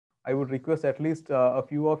I would request at least a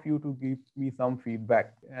few of you to give me some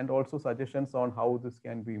feedback and also suggestions on how this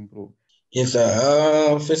can be improved. Yes,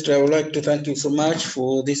 sir. First, I would like to thank you so much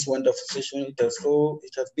for this wonderful session. It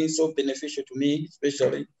has been so beneficial to me,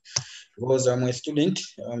 especially because I'm a student.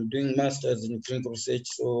 I'm doing masters in clinical research,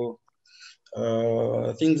 so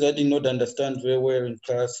things I did not understand very well in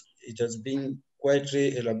class, it has been quite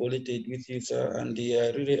elaborated with you, sir, and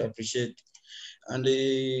I really appreciate. And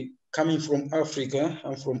coming from Africa,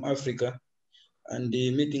 I'm from Africa, and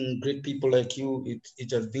meeting great people like you,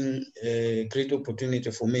 it has been a great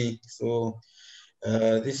opportunity for me. So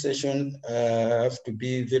this session, I have to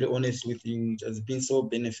be very honest with you, it has been so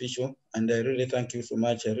beneficial, and I really thank you so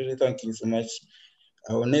much. I really thank you so much.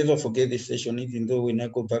 I will never forget this session, even though when I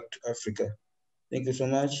go back to Africa. Thank you so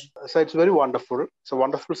much. So it's very wonderful. It's a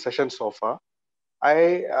wonderful session so far.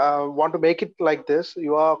 I want to make it like this.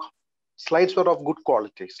 Your slides were of good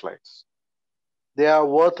quality slides. They are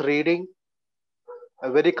worth reading,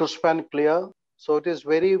 very crisp and clear. So it is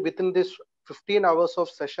very within this 15 hours of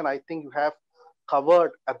session, I think you have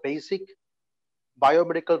covered a basic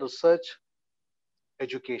biomedical research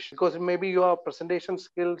education, because maybe your presentation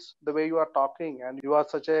skills, the way you are talking, and you are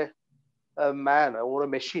such a man or a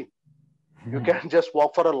machine, you can just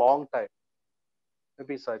walk for a long time.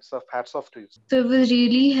 Maybe such hats off to you. So it was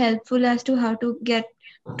really helpful as to how to get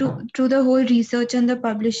to the whole research and the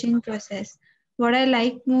publishing process. What I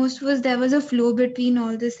liked most was there was a flow between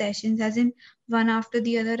all the sessions, as in one after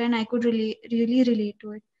the other, and I could really relate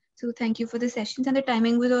to it. So thank you for the sessions, and the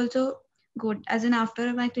timing was also good, as in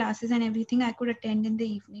after my classes and everything, I could attend in the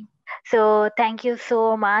evening. So thank you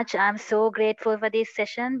so much. I'm so grateful for this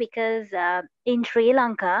session because in Sri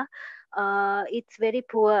Lanka, it's very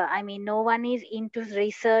poor. I mean, no one is into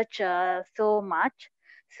research so much.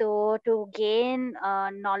 So to gain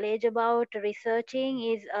knowledge about researching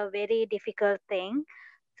is a very difficult thing.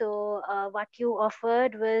 So what you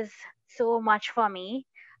offered was so much for me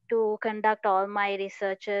to conduct all my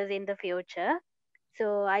researches in the future.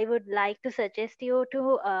 So I would like to suggest you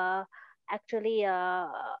to actually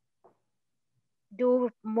do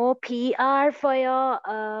more PR for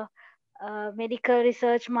your medical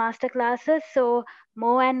research master classes, so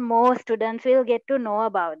more and more students will get to know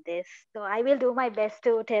about this. So I will do my best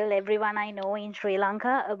to tell everyone I know in Sri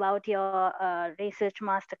Lanka about your research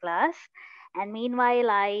master class. And meanwhile,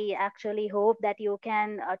 I actually hope that you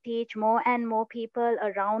can teach more and more people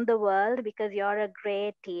around the world, because you're a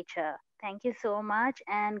great teacher. Thank you so much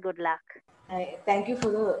and good luck. I thank you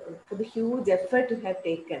for the huge effort you have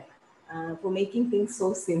taken for making things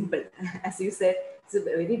so simple. As you said, it's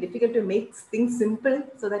very difficult to make things simple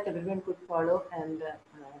so that everyone could follow and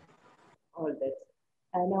all that.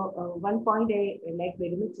 Now, one point I like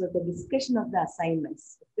very much was the discussion of the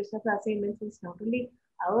assignments. Discussion of the assignments is not only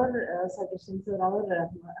our suggestions or our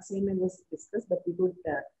assignment was discussed, but we could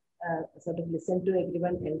sort of listen to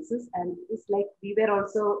everyone else's, and it's like we were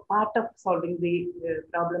also part of solving the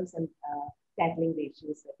problems and tackling the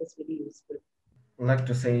issues. That was really useful. I'd like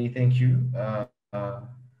to say thank you.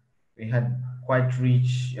 We had quite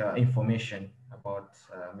rich information about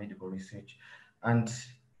medical research, and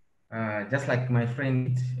just like my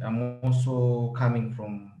friend, I'm also coming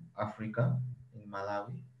from Africa, in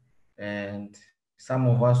Malawi, and some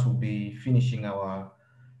of us will be finishing our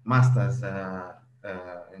masters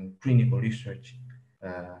in clinical research.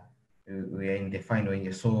 We are in the final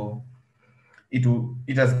year, so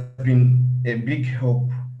it has been a big help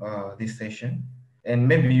this session, and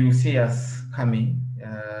maybe you see us coming.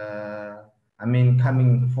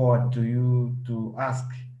 Coming forward to you to ask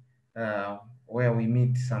where we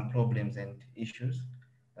meet some problems and issues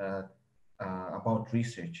about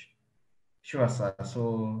research. Sure, sir.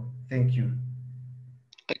 So thank you.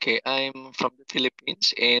 Okay, I'm from the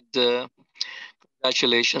Philippines, and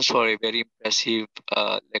congratulations for a very impressive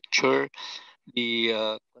lecture.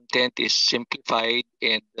 The content is simplified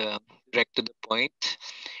and direct to the point.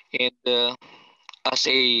 And as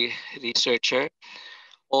a researcher,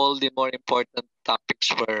 all the more important topics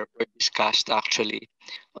were discussed actually.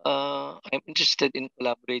 I'm interested in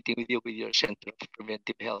collaborating with you with your Center of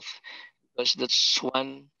Preventive Health, because that's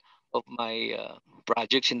one of my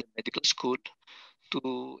projects in the medical school,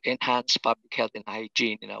 to enhance public health and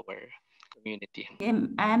hygiene in our community.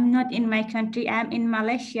 I'm not in my country. I'm in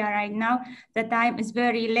Malaysia right now. The time is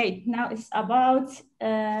very late. Now it's about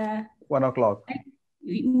 1 o'clock.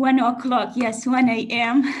 1 o'clock, yes, 1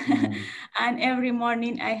 a.m. And every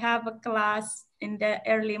morning I have a class in the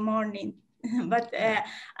early morning. But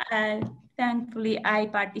thankfully I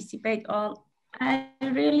participate all. I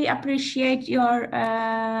really appreciate your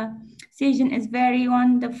session. Is very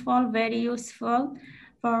wonderful, very useful.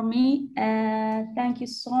 for me. Thank you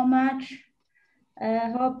so much.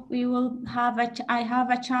 Hope we will have I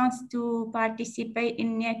have a chance to participate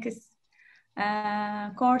in next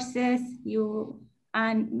courses.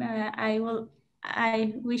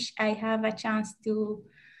 I wish I have a chance to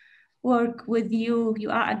work with you. You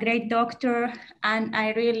are a great doctor, and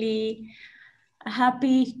I really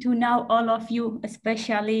happy to know all of you,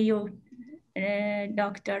 especially you,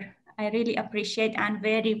 doctor. I really appreciate and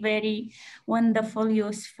very, very wonderful,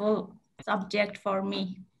 useful subject for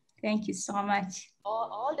me. Thank you so much.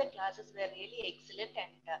 All the classes were really excellent,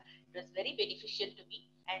 and it was very beneficial to me.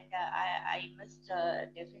 And I must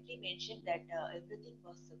definitely mention that everything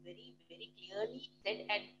was very, very clearly said,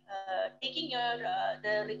 and taking your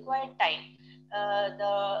the required time,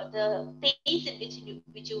 the pace in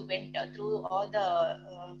which you went through all the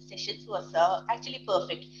sessions was actually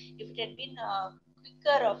perfect. If it had been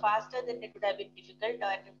quicker or faster, then it would have been difficult,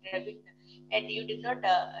 and it would have been, and you did not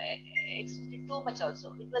extend it too much.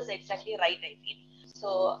 Also, it was exactly right, I feel.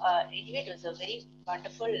 So anyway, it was a very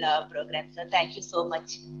wonderful program. So thank you so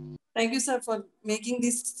much. Thank you, sir, for making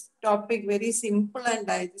this topic very simple and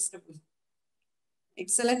digestible.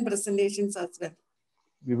 Excellent presentations as well.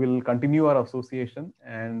 We will continue our association,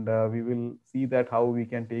 and we will see that how we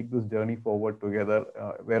can take this journey forward together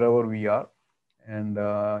wherever we are, and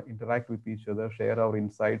interact with each other, share our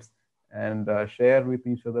insights, and share with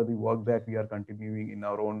each other the work that we are continuing in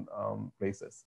our own places.